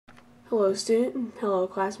Hello student, hello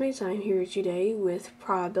classmates, I'm here today with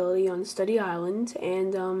probability on Study Island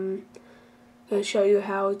and I'm going to show you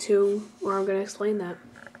I'm going to explain that.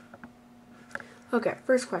 Okay,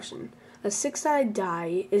 first question. A 6-sided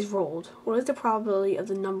die is rolled. What is the probability of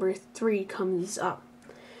the number 3 comes up?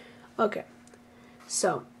 Okay,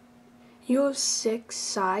 so you have 6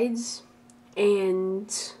 sides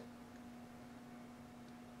and,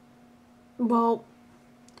 well,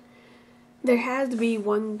 there has to be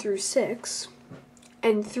 1 through 6,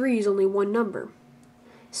 and 3 is only one number,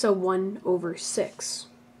 so 1 over 6.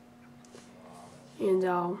 And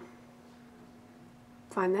I'll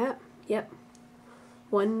find that. Yep,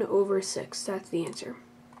 1 over 6, that's the answer.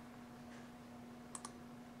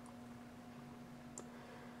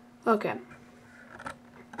 Okay.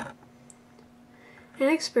 In an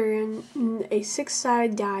experiment, a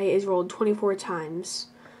 6-sided die is rolled 24 times.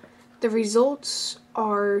 The results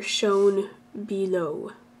are shown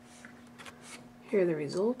below. Here are the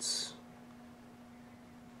results.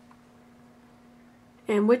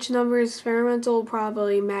 And which number's experimental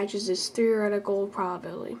probability matches this theoretical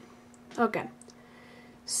probability? Okay.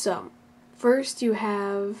 So, first you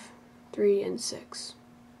have 3 and 6.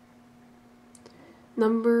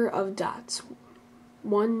 Number of dots.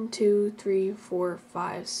 1, 2, 3, 4,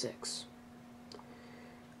 5, 6.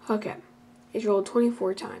 Okay. It's rolled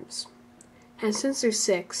 24 times. And since there's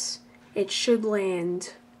 6, it should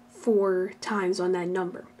land 4 times on that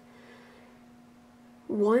number.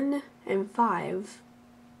 1 and 5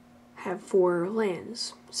 have 4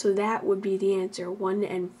 lands. So that would be the answer, 1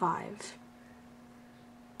 and 5.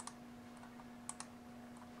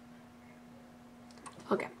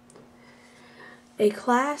 Okay. A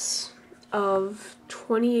class of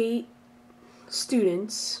 28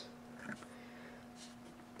 students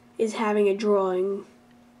is having a drawing.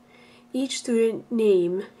 Each student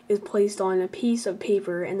name is placed on a piece of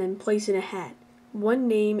paper and then placed in a hat. One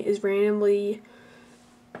name is randomly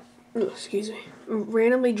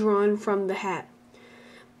drawn from the hat.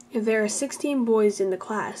 If there are 16 boys in the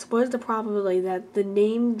class, what is the probability that the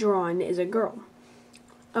name drawn is a girl?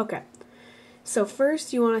 Okay, so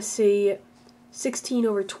first you want to see 16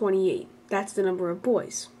 over 28. That's the number of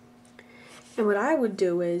boys. And what I would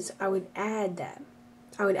do is I would add that.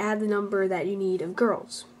 I would add the number that you need of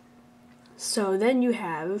girls. So then you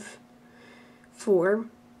have 4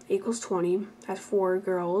 equals 20, that's 4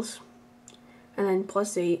 girls, and then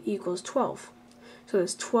plus 8 equals 12. So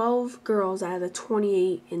there's 12 girls out of the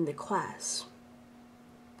 28 in the class.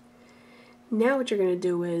 Now what you're going to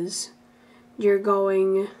do is you're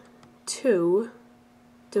going to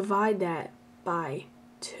divide that by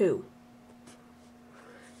 2.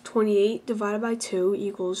 28 divided by 2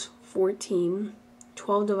 equals 14.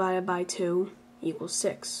 12 divided by 2 equals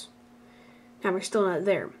 6. Now we're still not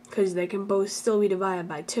there, because they can both still be divided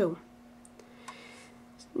by 2.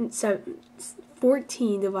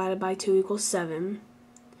 14 divided by 2 equals 7,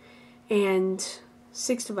 and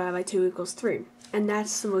 6 divided by 2 equals 3. And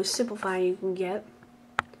that's the most simplifying you can get,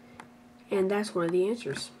 and that's one of the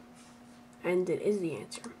answers. And it is the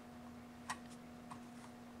answer.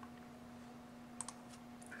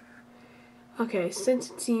 Okay,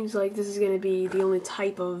 since it seems like this is going to be the only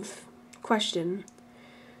type of question,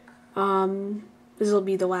 this will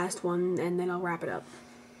be the last one, and then I'll wrap it up.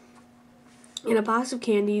 In a box of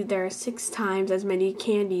candy, there are 6 times as many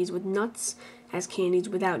candies with nuts as candies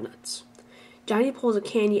without nuts. Johnny pulls a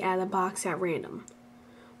candy out of the box at random.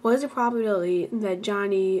 What is the probability that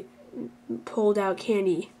Johnny pulled out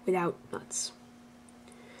candy without nuts?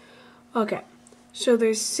 Okay, so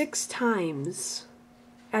there's 6 times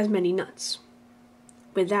as many nuts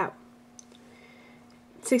without.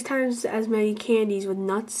 6 times as many candies with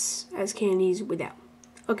nuts as candies without.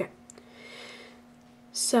 Okay.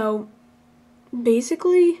 So,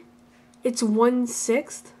 basically, it's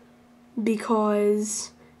 1/6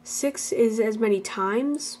 because 6 is as many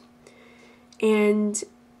times. And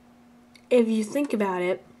if you think about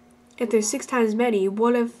it, if there's 6 times as many,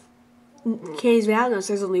 what if candies without nuts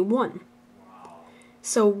there's only 1?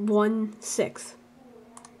 So 1/6.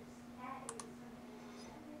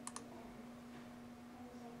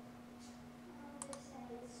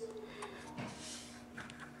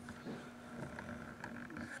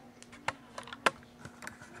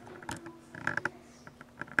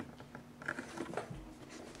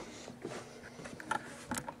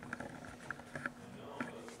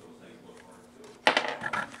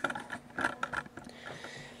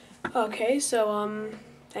 Okay, so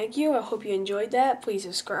thank you. I hope you enjoyed that. Please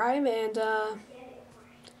subscribe and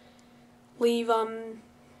leave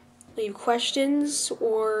questions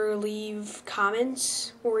or leave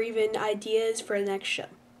comments or even ideas for the next show.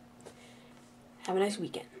 Have a nice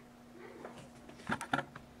weekend.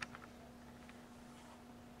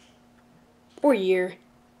 or year.